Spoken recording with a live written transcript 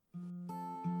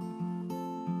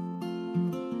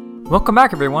Welcome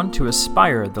back, everyone, to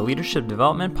Aspire, the Leadership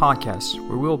Development Podcast,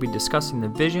 where we will be discussing the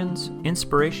visions,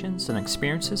 inspirations, and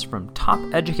experiences from top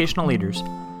educational leaders.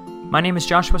 My name is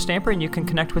Joshua Stamper, and you can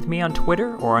connect with me on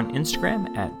Twitter or on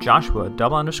Instagram at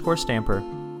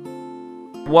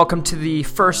Joshua_Stamper. Welcome to the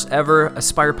first ever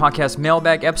Aspire Podcast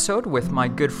mailbag episode with my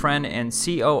good friend and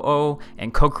COO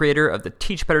and co-creator of the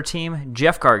Teach Better team,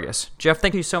 Jeff Gargas. Jeff,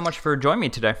 thank you so much for joining me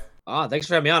today. Thanks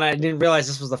for having me on. I didn't realize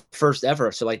this was the first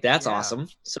ever. So that's awesome.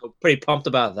 So pretty pumped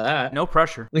about that. No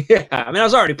pressure. Yeah. I mean, I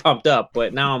was already pumped up,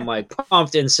 but now I'm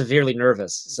pumped and severely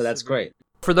nervous. So that's great.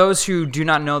 For those who do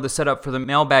not know the setup for the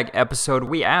mailbag episode,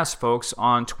 we asked folks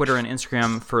on Twitter and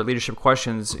Instagram for leadership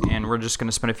questions, and we're just going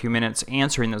to spend a few minutes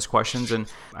answering those questions. And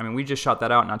I mean, we just shot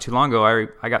that out not too long ago.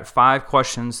 I got 5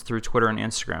 questions through Twitter and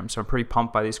Instagram, so I'm pretty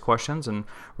pumped by these questions, and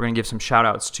we're going to give some shout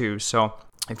outs too. So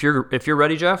if you're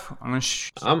ready, Jeff, I'm going to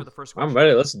start with the first question. I'm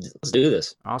ready. Let's do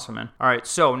this. Awesome, man. All right,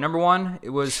 so number 1,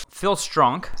 it was Phil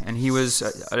Strunk, and he was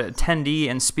an attendee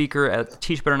and speaker at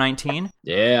Teach Better 19.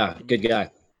 Yeah, good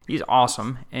guy. He's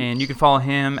awesome, and you can follow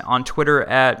him on Twitter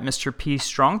at Mr. P.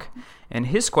 Strunk. And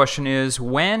his question is,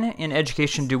 when in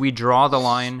education do we draw the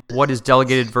line, what is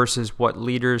delegated versus what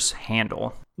leaders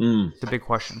handle? It's a big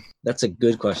question. That's a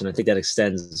good question. I think that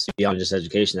extends beyond just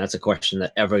education. That's a question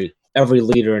that every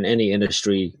leader in any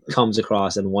industry comes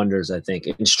across and wonders, I think,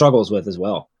 and struggles with as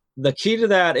well. The key to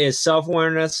that is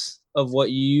self-awareness of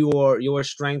what your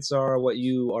strengths are, what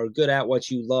you are good at, what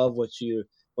you love, what you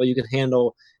can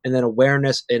handle, and then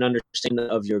awareness and understanding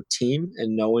of your team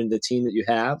and knowing the team that you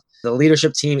have, the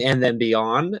leadership team, and then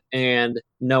beyond, and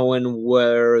knowing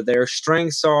where their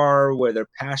strengths are, where their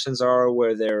passions are,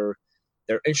 where their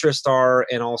interests are,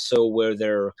 and also where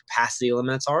their capacity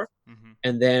limits are,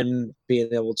 and then being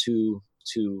able to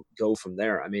go from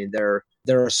there. I mean, there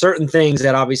are certain things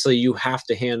that obviously you have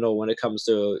to handle when it comes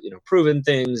to proven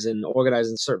things and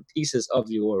organizing certain pieces of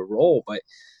your role, but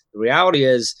the reality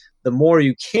is, the more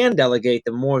you can delegate,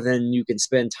 the more then you can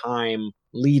spend time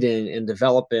leading and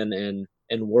developing and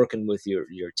working with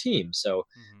your team. So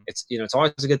it's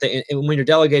always a good thing. And when you're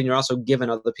delegating, you're also giving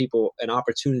other people an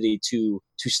opportunity to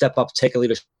step up, take a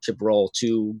leadership role,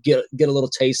 to get a little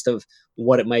taste of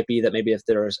what it might be that maybe if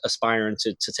they're aspiring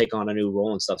to take on a new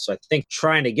role and stuff. So I think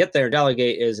trying to get there and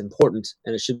delegate is important,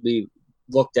 and it should be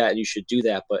looked at, and you should do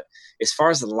that. But as far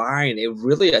as the line,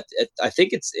 I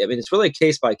think it's really a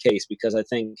case by case, because I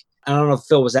don't know if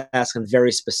Phil was asking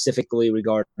very specifically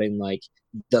regarding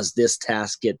does this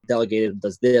task get delegated,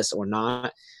 does this or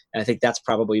not? And I think that's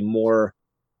probably more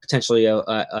potentially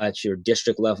at your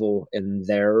district level and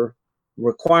their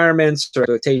requirements or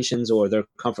expectations or their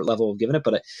comfort level of giving it.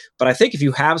 But I think if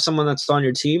you have someone that's on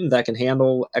your team that can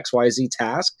handle XYZ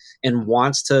task and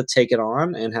wants to take it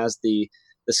on and has the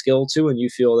skill to, and you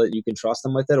feel that you can trust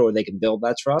them with it, or they can build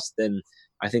that trust, then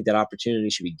I think that opportunity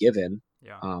should be given,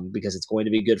 because it's going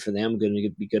to be good for them, going to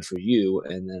be good for you,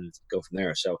 and then go from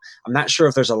there. So I'm not sure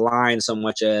if there's a line so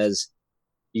much as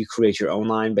you create your own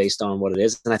line based on what it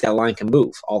is, and I think that line can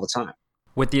move all the time.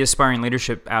 With the aspiring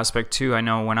leadership aspect too, I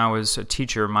know when I was a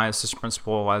teacher, my assistant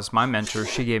principal as my mentor,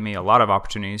 she gave me a lot of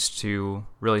opportunities to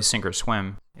really sink or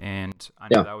swim. And I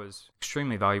know that was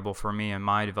extremely valuable for me and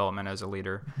my development as a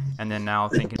leader. And then now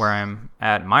thinking where I'm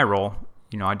at in my role,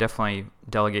 I definitely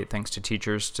delegate things to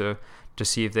teachers to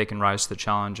see if they can rise to the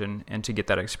challenge and to get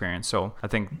that experience. So I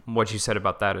think what you said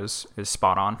about that is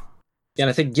spot on. Yeah, and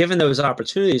I think given those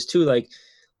opportunities too,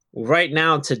 right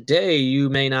now, today, you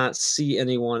may not see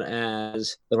anyone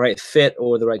as the right fit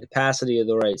or the right capacity or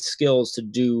the right skills to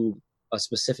do a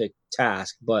specific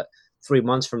task. But 3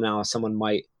 months from now, someone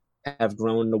might have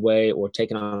grown away or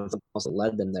taken on something else that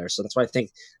led them there. So that's why I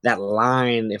think that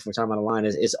line, if we're talking about a line,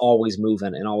 is always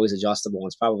moving and always adjustable.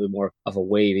 It's probably more of a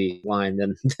wavy line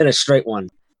than a straight one.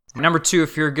 Number 2,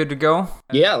 if you're good to go.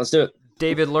 Yeah, let's do it.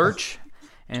 David Lurch.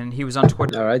 And he was on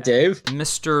Twitter. All right, Dave.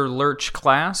 Mr. Lurch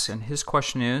Class, and his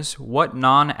question is, what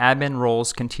non-admin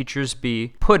roles can teachers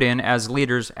be put in as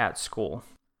leaders at school?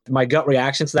 My gut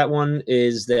reaction to that one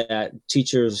is that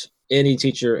any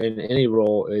teacher in any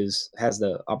role has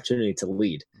the opportunity to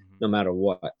lead, no matter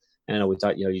what. And I know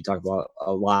you talk about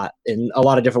a lot in a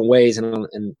lot of different ways, and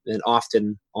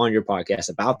often on your podcast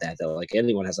about that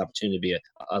anyone has the opportunity to be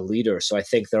a leader. So I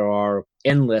think there are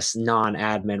endless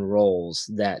non-admin roles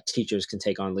that teachers can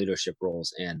take on leadership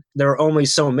roles, and there are only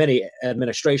so many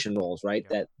administration roles, right?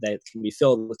 That can be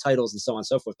filled with titles and so on and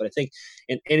so forth. But I think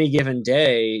in any given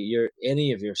day,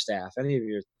 any of your staff, any of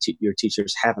your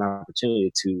teachers have an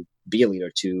opportunity to be a leader,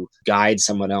 to guide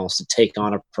someone else, to take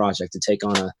on a project, to take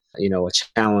on a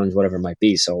challenge, whatever it might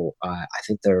be. So I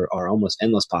think there are almost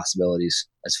endless possibilities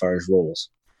as far as roles.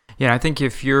 Yeah, I think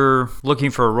if you're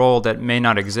looking for a role that may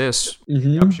not exist,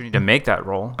 the opportunity to make that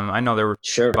role. I know there were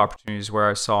opportunities where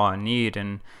I saw a need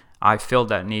and I filled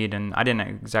that need, and I didn't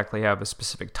exactly have a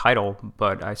specific title,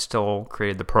 but I still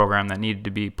created the program that needed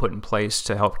to be put in place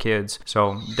to help kids.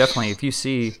 So definitely, if you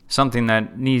see something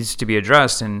that needs to be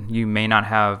addressed and you may not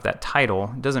have that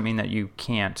title, it doesn't mean that you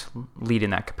can't lead in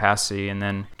that capacity. And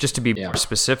then just to be more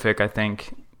specific, I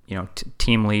think,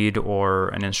 team lead or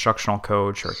an instructional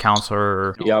coach or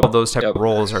counselor, all those type of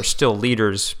roles are still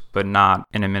leaders, but not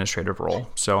an administrative role.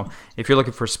 So if you're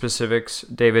looking for specifics,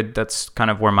 David, that's kind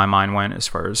of where my mind went as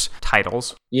far as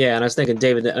titles. Yeah, and I was thinking,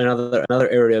 David, another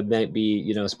area might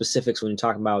be, specifics when you're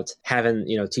talking about having,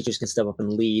 teachers can step up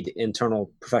and lead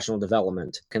internal professional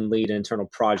development, can lead internal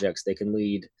projects. They can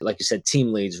lead, like you said,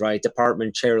 team leads, right?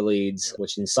 Department chair leads,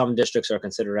 which in some districts are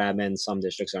considered admin, some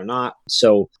districts are not.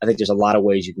 So I think there's a lot of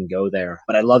ways you can go there.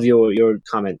 But I love your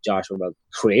comment, Joshua, about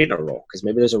creating a role, because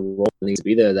maybe there's a role that needs to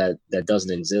be there that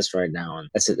doesn't exist right now. And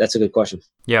that's a good question.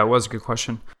 Yeah, it was a good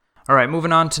question. All right,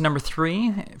 moving on to number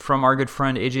 3 from our good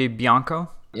friend AJ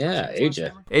Bianco. Yeah,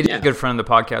 AJ. AJ's a good friend of the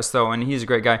podcast, though, and he's a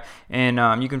great guy.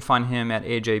 And you can find him at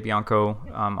AJ Bianco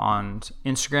on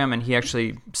Instagram, and he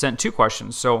actually sent 2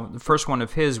 questions. So the first one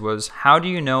of his was, how do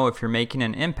you know if you're making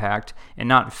an impact and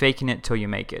not faking it till you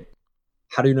make it?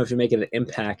 How do you know if you're making an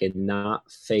impact and not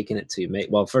faking it till you make?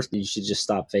 Well, first, you should just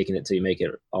stop faking it till you make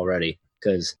it already,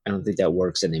 because I don't think that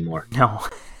works anymore. No.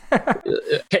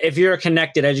 If you're a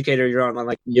connected educator, you're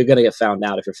gonna get found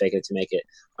out if you're faking it to make it.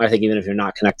 I think even if you're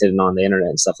not connected and on the internet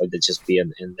and stuff like that, just be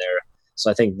in there. So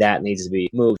I think that needs to be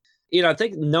moved. I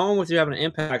think knowing if you're having an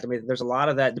impact, there's a lot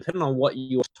of that depending on what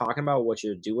you're talking about, what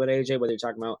you're doing, AJ, whether you're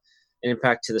talking about an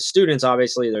impact to the students.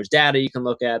 Obviously, there's data you can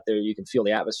look at there. You can feel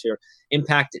the atmosphere.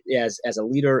 Impact as a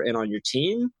leader and on your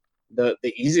team. The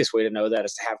easiest way to know that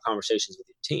is to have conversations with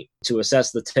your team, to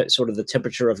assess sort of the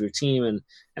temperature of your team and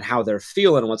how they're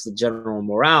feeling. What's the general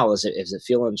morale? Is it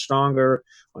feeling stronger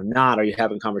or not? Are you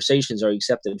having conversations? Are you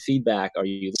accepting feedback? Are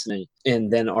you listening?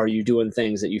 And then are you doing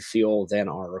things that you feel then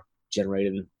are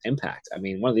generating impact?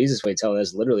 One of the easiest way to tell that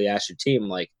is literally ask your team,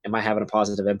 am I having a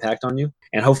positive impact on you?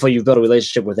 And hopefully you've built a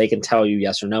relationship where they can tell you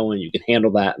yes or no, and you can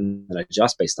handle that and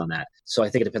adjust based on that. So I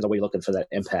think it depends on where you're looking for that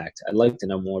impact. I'd like to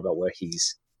know more about where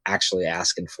he's actually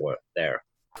asking for it there.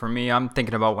 For me, I'm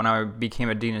thinking about when I became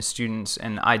a dean of students,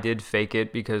 and I did fake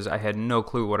it because I had no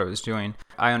clue what I was doing.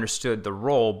 I understood the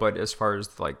role, but as far as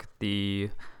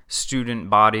the student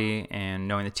body and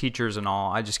knowing the teachers and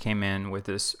all, I just came in with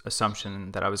this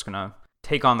assumption that I was going to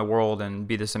take on the world and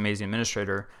be this amazing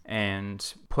administrator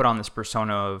and put on this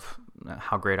persona of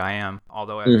how great I am,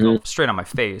 although I fell straight on my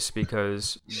face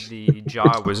because the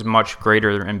job was much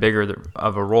greater and bigger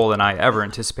of a role than I ever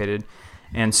anticipated.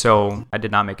 And so I did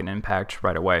not make an impact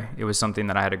right away. It was something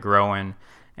that I had to grow in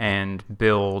and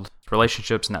build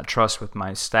relationships and that trust with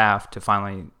my staff to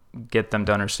finally get them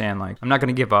to understand, I'm not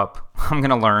going to give up. I'm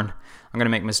going to learn. I'm going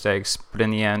to make mistakes. But in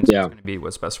the end, it's going to be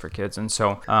what's best for kids. And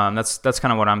so that's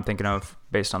kind of what I'm thinking of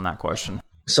based on that question.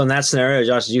 So in that scenario,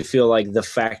 Josh, do you feel like the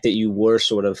fact that you were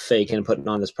sort of fake and putting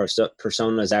on this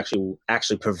persona has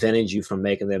actually prevented you from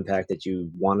making the impact that you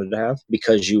wanted to have,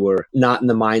 because you were not in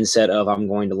the mindset of I'm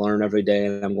going to learn every day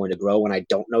and I'm going to grow and I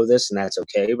don't know this and that's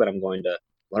okay, but I'm going to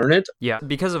learn it? Yeah,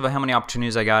 because of how many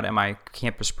opportunities I got at my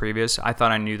campus previous, I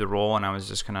thought I knew the role and I was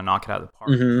just going to knock it out of the park.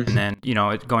 And then,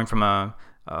 going from a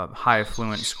high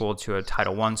affluent school to a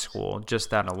Title I school,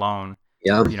 just that alone,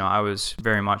 I was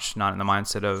very much not in the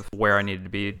mindset of where I needed to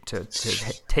be to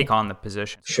take on the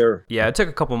position. Sure. Yeah, it took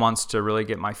a couple months to really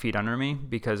get my feet under me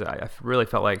because I really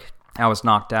felt like I was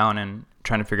knocked down and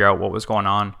trying to figure out what was going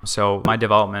on. So my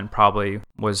development probably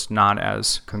was not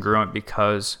as congruent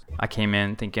because I came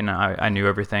in thinking I knew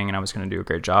everything and I was going to do a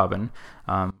great job. And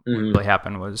what really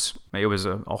happened was it was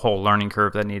a whole learning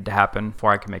curve that needed to happen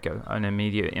before I could make an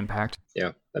immediate impact.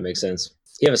 Yeah, that makes sense.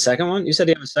 You have a second one? You said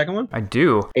you have a second one? I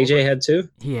do. AJ had 2?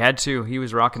 He had 2. He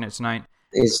was rocking it tonight.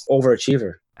 He's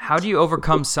overachiever. How do you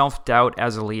overcome self-doubt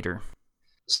as a leader?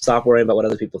 Stop worrying about what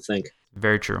other people think.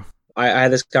 Very true. I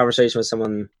had this conversation with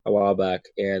someone a while back,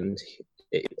 and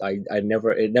it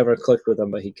never clicked with him,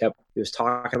 but he was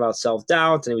talking about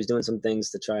self-doubt, and he was doing some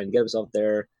things to try and get himself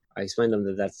there. I explained to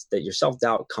him that your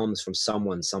self-doubt comes from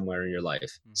someone somewhere in your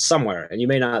life, somewhere, and you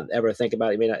may not ever think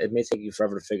about it. It may take you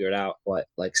forever to figure it out, but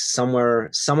somewhere,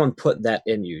 someone put that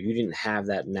in you. You didn't have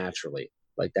that naturally.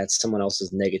 That's someone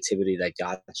else's negativity that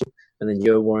got you. And then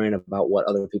you're worrying about what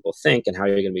other people think and how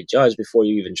you're going to be judged before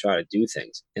you even try to do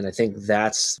things. And I think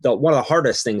that's one of the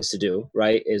hardest things to do,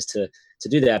 right? Is to to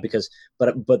do that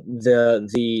but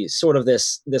the sort of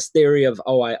this theory of,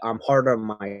 I'm hard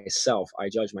on myself, I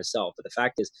judge myself. But the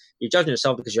fact is, you're judging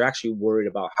yourself because you're actually worried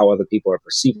about how other people are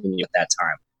perceiving you at that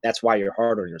time. That's why you're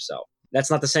hard on yourself. That's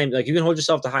not the same. Like, you can hold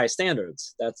yourself to high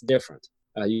standards. That's different.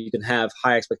 You can have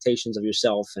high expectations of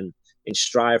yourself and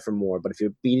strive for more. But if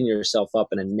you're beating yourself up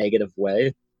in a negative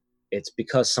way, it's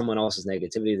because someone else's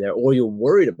negativity there, or you're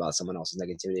worried about someone else's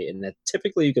negativity. And that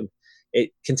typically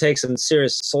it can take some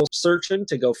serious soul searching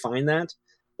to go find that.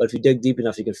 But if you dig deep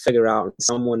enough, you can figure out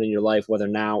someone in your life, whether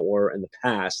now or in the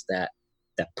past, that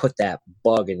put that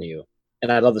bug in you.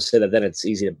 And I'd love to say that then it's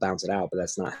easy to bounce it out, but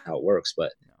that's not how it works.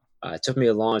 But it took me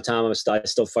a long time. I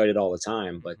still fight it all the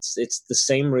time, but it's the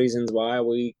same reasons why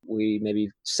we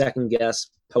maybe second guess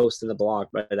posting the blog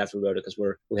right after we wrote it, because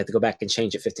we had to go back and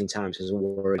change it 15 times because we're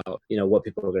worried about what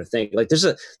people are going to think. Like, there's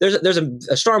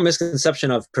a strong misconception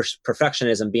of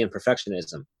perfectionism being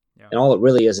perfectionism, and all it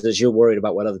really is you're worried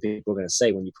about what other people are going to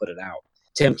say when you put it out.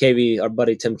 Tim Cavey, our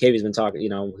buddy Tim Cavey's been talking.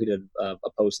 He did a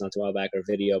post not too while back, or a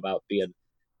video about being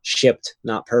shipped,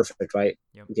 not perfect, right?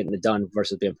 Getting it done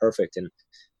versus being perfect, and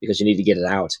because you need to get it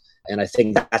out. And I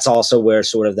think that's also where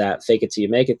sort of that fake it till you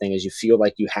make it thing is. You feel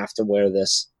like you have to wear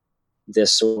this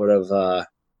sort of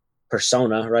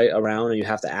persona right around, and you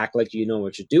have to act like you know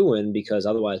what you're doing, because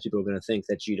otherwise people are going to think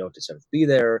that you don't deserve to be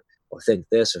there, or think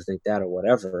this or think that or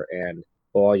whatever. And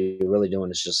all you're really doing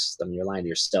is just, you're lying to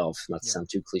yourself, not to sound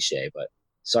too cliche. But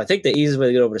so I think the easiest way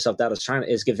to get over self-doubt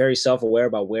is get very self-aware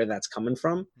about where that's coming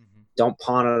from. Don't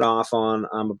pawn it off on,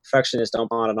 I'm a perfectionist. Don't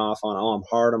pawn it off on, I'm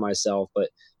hard on myself. But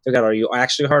figure out, are you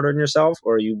actually hard on yourself,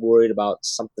 or are you worried about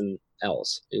something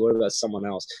else? Are you worried about someone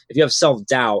else? If you have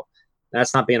self-doubt,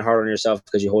 that's not being hard on yourself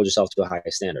because you hold yourself to a high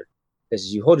standard.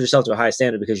 Because you hold yourself to a high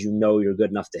standard because you know you're good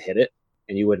enough to hit it,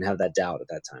 and you wouldn't have that doubt at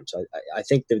that time. So I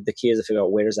think the key is to figure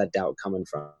out, where's that doubt coming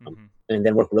from, and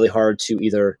then work really hard to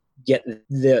either get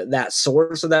that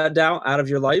source of that doubt out of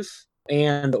your life,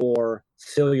 and or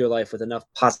fill your life with enough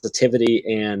positivity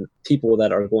and people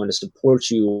that are going to support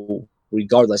you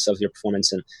regardless of your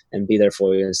performance, and be there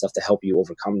for you and stuff to help you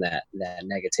overcome that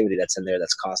negativity that's in there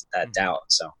that's caused that doubt.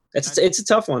 So it's a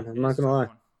tough one. I'm not going to lie.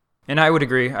 And I would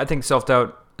agree. I think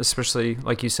self-doubt, especially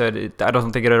like you said, I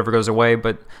don't think it ever goes away,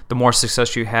 but the more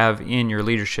success you have in your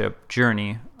leadership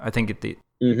journey, I think the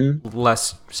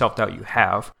less self-doubt you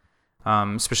have,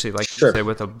 especially like you said,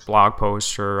 with a blog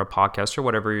post or a podcast or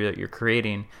whatever that you're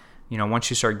creating. Once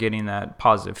you start getting that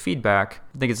positive feedback,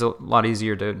 I think it's a lot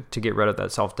easier to get rid of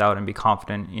that self-doubt and be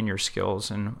confident in your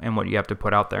skills and what you have to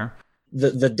put out there.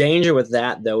 The danger with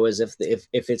that, though, is if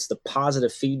it's the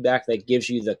positive feedback that gives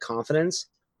you the confidence,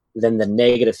 then the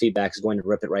negative feedback is going to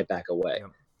rip it right back away.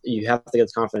 Yep. You have to get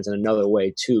the confidence in another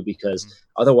way too, because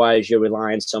otherwise you're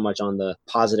relying so much on the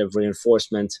positive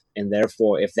reinforcement, and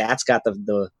therefore if that's got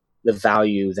the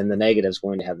value, then the negative is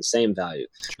going to have the same value.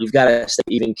 You've got to stay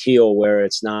even keel where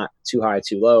it's not too high,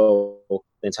 too low the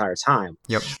entire time.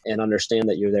 Yep. And understand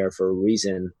that you're there for a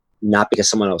reason, not because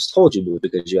someone else told you, but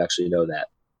because you actually know that.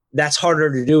 That's harder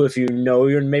to do if you know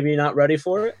you're maybe not ready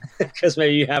for it, because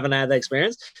maybe you haven't had that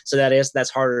experience. So that's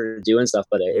harder to do and stuff,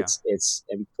 but it's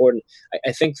important.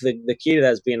 I think the key to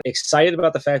that is being excited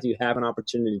about the fact that you have an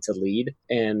opportunity to lead,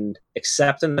 and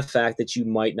accepting the fact that you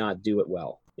might not do it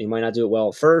well. You might not do it well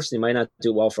at first. You might not do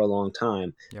it well for a long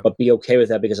time, but be okay with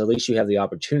that, because at least you have the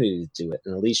opportunity to do it.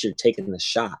 And at least you're taking the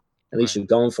shot. At least you're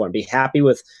going for it. Be happy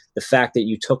with the fact that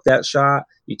you took that shot.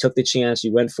 You took the chance.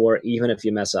 You went for it, even if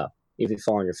you mess up, if you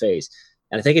fall on your face.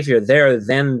 And I think if you're there,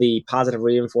 then the positive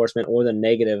reinforcement or the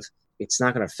negative, it's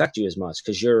not going to affect you as much,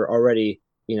 because you're already,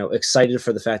 excited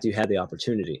for the fact that you had the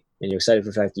opportunity, and you're excited for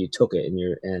the fact that you took it,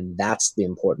 and that's the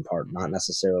important part, not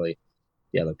necessarily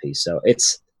the other piece. So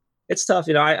it's tough.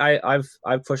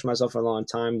 I've pushed myself for a long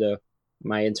time.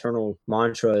 My internal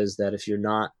mantra is that if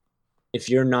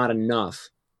you're not enough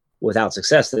without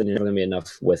success, then you're never going to be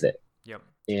enough with it. Yep.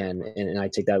 And I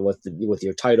take that with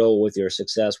your title, with your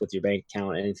success, with your bank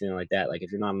account, anything like that. Like,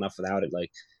 if you're not enough without it,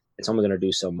 like, it's only going to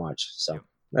do so much. So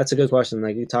that's a good question.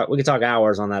 Like, we could talk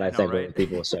hours on that, I think, right? With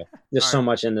people. So there's so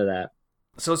much into that.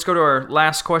 So let's go to our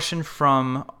last question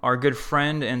from our good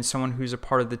friend and someone who's a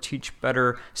part of the Teach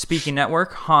Better Speaking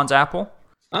Network, Hans Apple.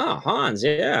 Oh, Hans,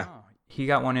 yeah. He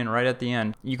got one in right at the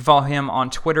end. You can follow him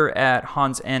on Twitter at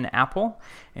HansNApple.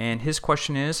 And his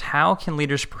question is, how can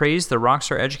leaders praise the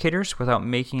rockstar educators without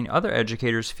making other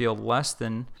educators feel less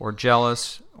than or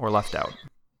jealous or left out?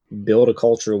 Build a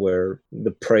culture where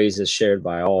the praise is shared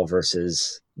by all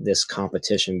versus this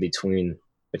competition between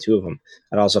the two of them.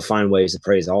 I'd also find ways to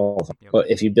praise all of them. Yep.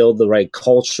 But if you build the right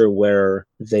culture where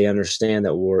they understand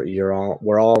that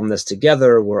we're all in this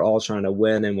together, we're all trying to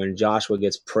win. And when Joshua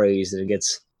gets praised and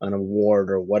gets an award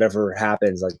or whatever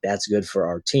happens, like that's good for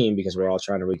our team because we're all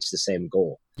trying to reach the same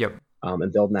goal. Yep.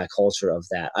 And building that culture of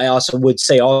that. I also would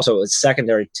say it's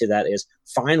secondary to that is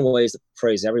find ways to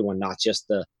praise everyone, not just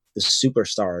the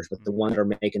superstars, but the ones that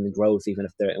are making the growth, even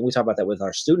if they're, and we talk about that with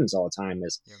our students all the time,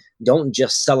 is don't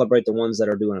just celebrate the ones that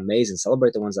are doing amazing,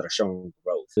 celebrate the ones that are showing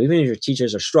growth. So even if your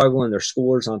teachers are struggling, their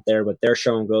scores aren't there, but they're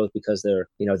showing growth because they're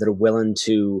willing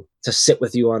to sit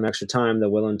with you on extra time. They're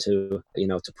willing to,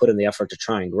 to put in the effort to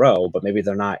try and grow, but maybe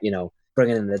they're not,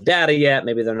 bringing in the data yet.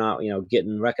 Maybe they're not,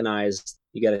 getting recognized.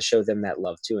 You got to show them that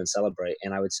love too and celebrate.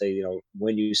 And I would say,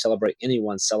 when you celebrate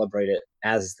anyone, celebrate it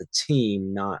as the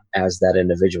team, not as that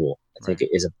individual. I think it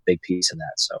is a big piece of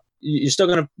that. So you're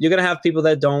going to have people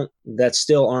that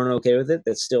still aren't okay with it,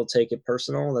 that still take it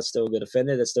personal, that still get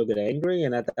offended, that still get angry.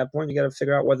 And at that point, you got to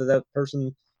figure out whether that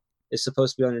person is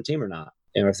supposed to be on your team or not.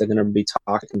 And if they're going to be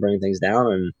talking and bringing things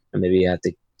down, and maybe you have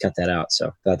to cut that out.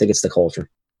 So I think it's the culture.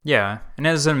 Yeah. And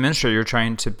as an administrator, you're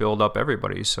trying to build up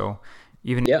everybody. So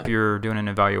even if you're doing an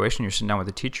evaluation, you're sitting down with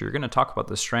a teacher, you're going to talk about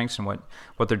the strengths and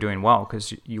what they're doing well,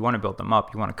 because you want to build them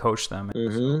up. You want to coach them.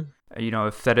 Mm-hmm. So,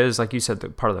 if that is, like you said, the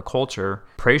part of the culture,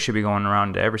 praise should be going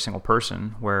around to every single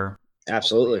person where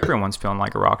absolutely everyone's feeling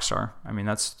like a rock star. I mean,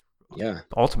 that's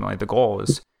ultimately the goal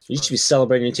is. You should be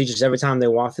celebrating your teachers every time they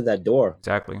walk through that door.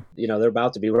 Exactly. They're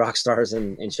about to be rock stars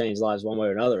and change lives one way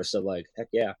or another. So heck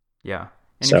yeah. Yeah.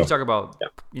 And if you talk about,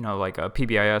 like a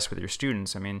PBIS with your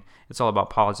students, I mean, it's all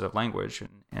about positive language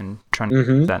and trying to get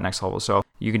to that next level. So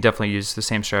you can definitely use the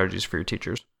same strategies for your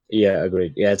teachers. Yeah,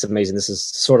 agreed. Yeah, it's amazing. This is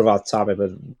sort of off topic,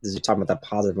 but as you're talking about that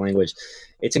positive language,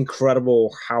 it's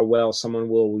incredible how well someone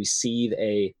will receive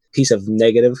a piece of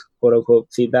negative, quote unquote,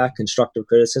 feedback, constructive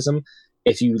criticism,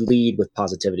 if you lead with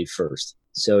positivity first.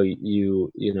 So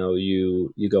you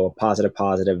go a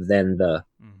positive, then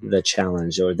the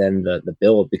challenge, or then the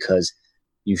build, because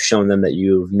you've shown them that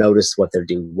you've noticed what they're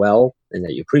doing well and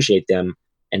that you appreciate them.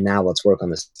 And now let's work on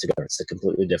this together. It's a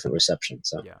completely different reception.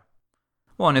 So yeah.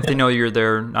 Well, and if they know you're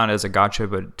there not as a gotcha,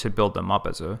 but to build them up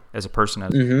as a person,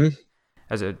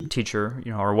 as a teacher,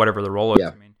 or whatever the role is,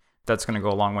 I mean, that's going to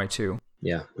go a long way too.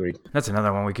 Yeah, agreed. That's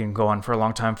another one we can go on for a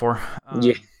long time for.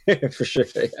 For sure.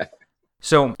 Yeah.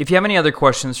 So if you have any other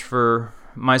questions for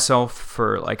myself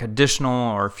for like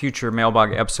additional or future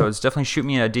mailbag episodes, definitely shoot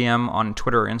me a DM on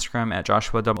Twitter or Instagram at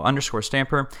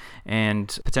Joshua_Stamper,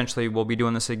 and potentially we'll be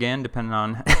doing this again depending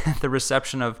on the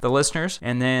reception of the listeners.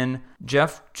 And then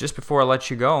Jeff, just before I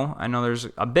let you go, I know there's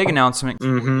a big announcement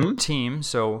for your team.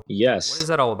 So yes, what is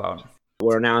that all about?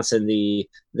 We're announcing the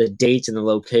date and the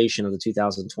location of the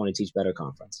 2020 Teach Better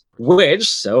Conference,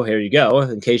 so here you go.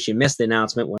 In case you missed the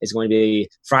announcement, it's going to be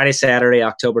Friday, Saturday,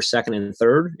 October 2nd and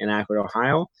 3rd in Akron,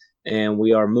 Ohio. And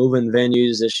we are moving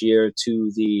venues this year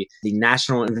to the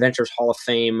National Inventors Hall of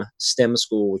Fame STEM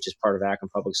School, which is part of Akron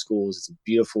Public Schools. It's a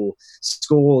beautiful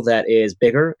school that is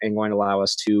bigger and going to allow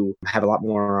us to have a lot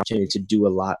more opportunity to do a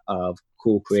lot of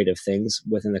cool creative things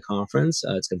within the conference.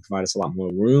 It's going to provide us a lot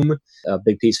more room. A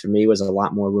big piece for me was a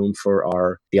lot more room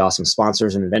for the awesome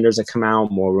sponsors and vendors that come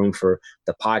out, more room for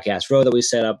the podcast row that we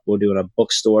set up. We're doing a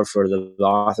bookstore for the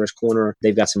Authors Corner.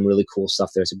 They've got some really cool stuff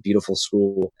there. It's a beautiful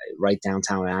school right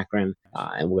downtown Akron.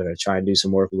 And we're going to try and do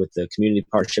some work with the community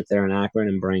partnership there in Akron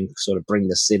and bring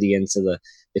the city into the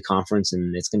conference,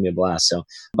 and it's going to be a blast. So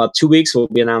about 2 weeks, we'll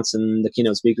be announcing the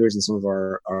keynote speakers and some of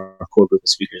our core group of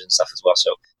speakers and stuff as well.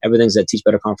 So everything's at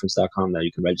teachbetterconference.com that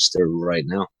you can register right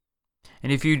now.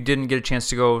 And if you didn't get a chance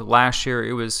to go last year,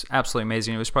 it was absolutely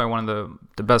amazing. It was probably one of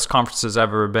the best conferences I've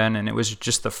ever been, and it was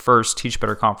just the first Teach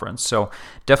Better conference. So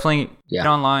definitely get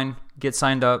online, get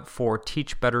signed up for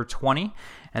Teach Better 20.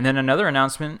 And then another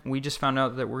announcement, we just found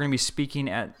out that we're going to be speaking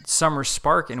at Summer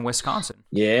Spark in Wisconsin.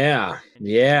 Yeah,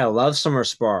 I love Summer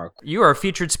Spark. You are a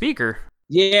featured speaker.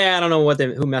 Yeah, I don't know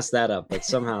who messed that up, but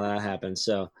somehow that happened.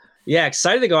 So yeah,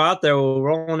 excited to go out there. We're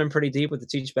rolling in pretty deep with the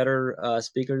Teach Better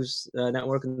speakers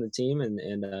network and the team, and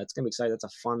it's gonna be exciting. It's a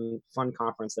fun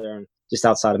conference there, and just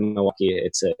outside of Milwaukee,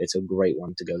 it's a great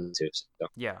one to go to. So.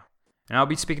 Yeah. And I'll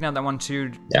be speaking at that one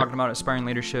too, talking about aspiring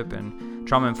leadership and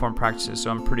trauma-informed practices. So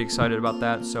I'm pretty excited about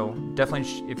that. So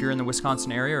definitely, if you're in the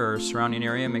Wisconsin area or surrounding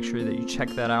area, make sure that you check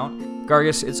that out.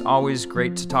 Gargis, it's always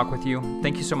great to talk with you.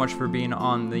 Thank you so much for being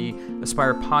on the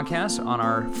Aspire podcast on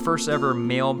our first ever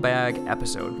mailbag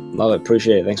episode. Love it.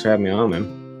 Appreciate it. Thanks for having me on,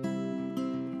 man.